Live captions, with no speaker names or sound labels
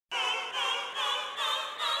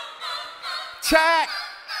Check.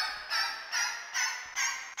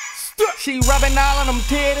 She rubbing all of them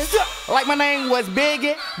titties like my name was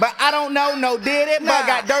Biggie, but I don't know no did it. But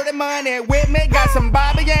got dirty money with me, got some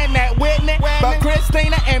Bobby and that Whitney. But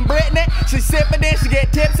Christina and Brittany, she sippin', then she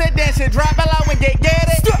get tipsy, then she drop it low and get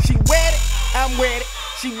it. She wet it, I'm with it.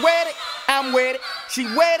 She wet it, I'm with it. She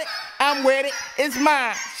wet it, I'm with it. It's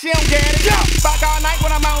mine, she don't get it. Fuck all night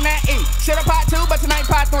when I'm on that E. Should've pot 2, but tonight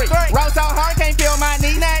pot 3. Roll so hard, can't feel my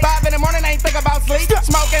knee. 5 in the morning, ain't think about sleep.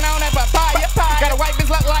 Smoking on that papaya. Got a white bitch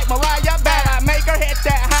look like Mariah. Bad, I make her hit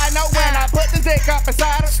that high note when I put the dick up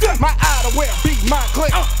inside her. My outerwear beat my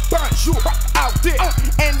clip. Burn you out there.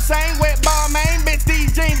 Insane with ball main, bitch.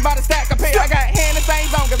 These jeans by the stack of pair. I got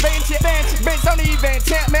Hennessy's on convention. Bitch, don't even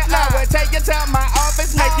tempt me. I would take you to my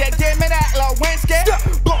office, make you give me that Lewinsky.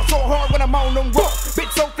 Blow so hard when I'm on them roads.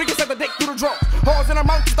 Bitch so freaky, set the dick through the drawer. Whores in her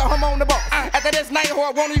mouth, just a hum on the ball. After this night,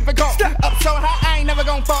 whore won't even go. Up so high, I ain't never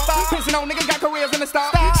gon' fall. Pissing on niggas, got careers in the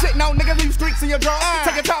stars. Shitting on niggas, leave streaks in your drawers.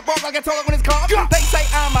 Take your top off like I told her when it's called. They say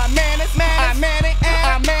I'm a menace, I'm manic,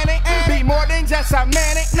 I'm manic. Be more than just a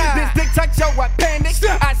manic. This dick touch your appendix.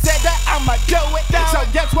 I said that I'ma do it. So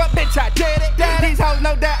guess what, bitch, I did it. These hoes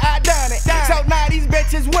know that I done it. So now these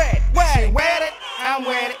bitches wet. She wet it, I'm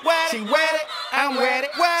wet it. She wet it, I'm wet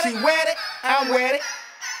it. She wet it, I'm wet it.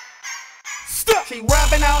 She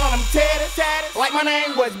rubbing all on them titties like my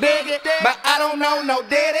name was Biggie, but I don't know no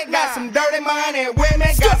did it. Got some dirty money with me,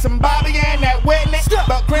 got some Bobby and that Whitney.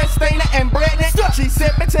 But Christina and Brittany, she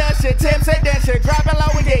sippin' till she tipsy, then she drop it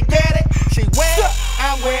low and get it. She wet it,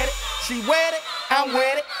 I'm with it. She wet it, I'm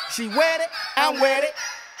with it. She wet it, I'm with it.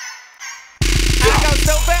 I go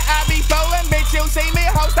stupid, I be fooling, bitch, you see me,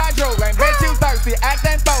 host I drooling. Bitch, you thirsty,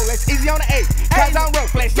 acting foolish, easy on the 8, cause I'm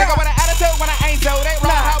ruthless. Nigga with an attitude when I ain't so they roll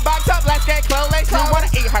her box up, let's get clueless. You wanna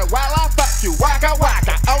eat her while I fuck you, waka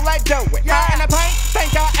waka, oh let's do it. High in the paint,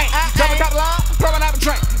 think I ain't. Double top law, throwing out a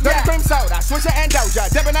drink. Dirty cream soda, Swisher and Doja,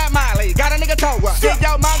 dipping that Miley, got a nigga toe up. Give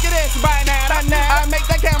your monkey this by now, I make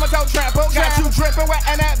that camel toe trample. Got you dripping wet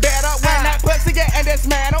and that better when that pussy getting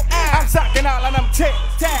dismantled. I'm sucking all of them tits,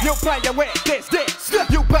 you playing with this.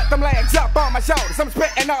 You put them legs up on my shoulders, I'm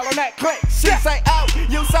spitting all on that click. She say, oh,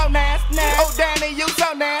 you so nasty. Oh, Danny, you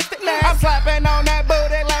so nasty. I'm slapping on that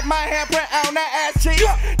booty like my handprint on that ass cheek.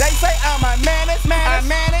 They say I'm a menace, I'm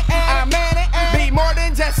manic, I'm manic. Be more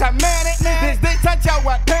than just a manic. This dick touch your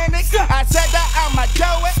appendix. I said that I'ma do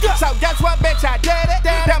it. So guess